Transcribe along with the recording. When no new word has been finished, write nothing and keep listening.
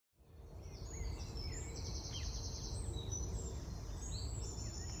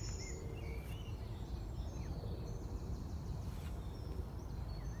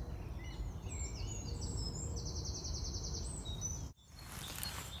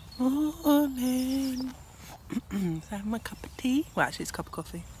Morning. Having my cup of tea. Well, actually, it's a cup of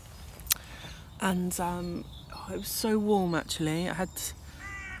coffee. And it was so warm actually. I had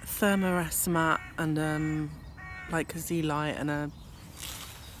a thermarest mat and like a Z light and a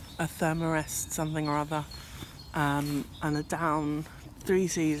thermarest something or other, and a down 3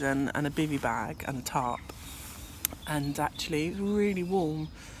 season and a Bivi bag and a tarp. And actually, it was really warm.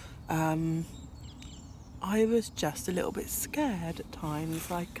 I was just a little bit scared at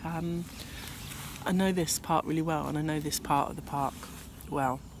times. Like, I know this part really well, and I know this part of the park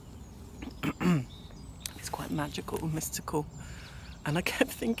well. It's quite magical and mystical, and I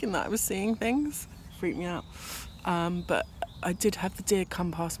kept thinking that I was seeing things. Freaked me out. But I did have the deer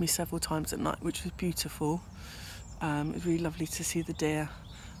come past me several times at night, which was beautiful. It was really lovely to see the deer,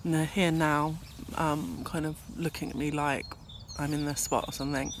 and they're here now, kind of looking at me like I'm in their spot or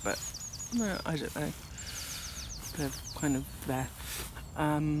something, but no, I don't know. They're kind of there.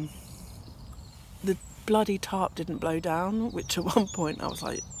 The bloody tarp didn't blow down, which at one point I was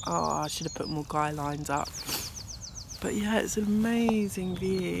like, oh, I should have put more guy lines up. But yeah, it's an amazing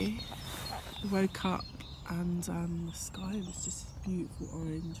view. I woke up and the sky was just beautiful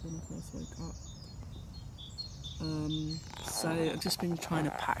orange when I first woke up. So I've just been trying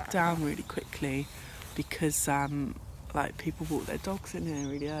to pack down really quickly because like people walk their dogs in here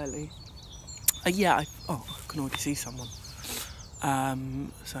really early. Yeah, I can already see someone.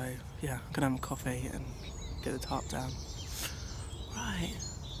 So yeah, I'm gonna have a coffee and get the tarp down. Right,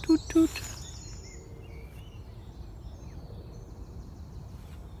 toot toot.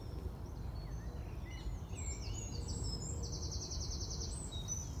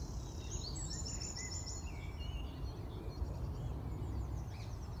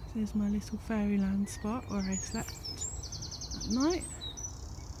 There's my little fairyland spot where I slept at night.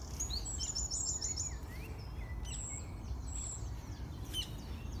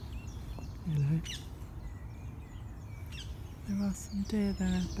 Hello. There are some deer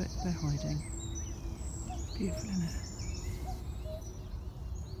there, but they're hiding. Beautiful, isn't it?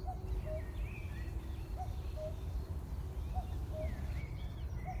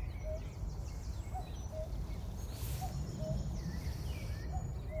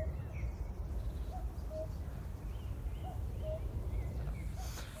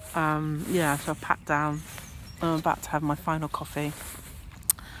 Yeah, so I've packed down. I'm about to have my final coffee.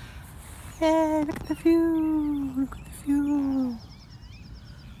 Yeah, look at the view! Look at the view!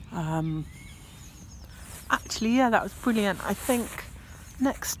 Actually, yeah, that was brilliant. I think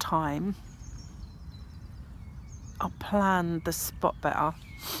next time I'll plan the spot better.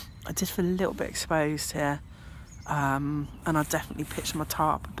 I did feel a little bit exposed here, and I definitely pitched my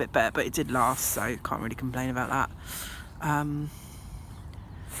tarp a bit better, but it did last, so can't really complain about that.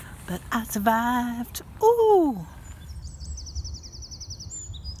 But I survived. Ooh!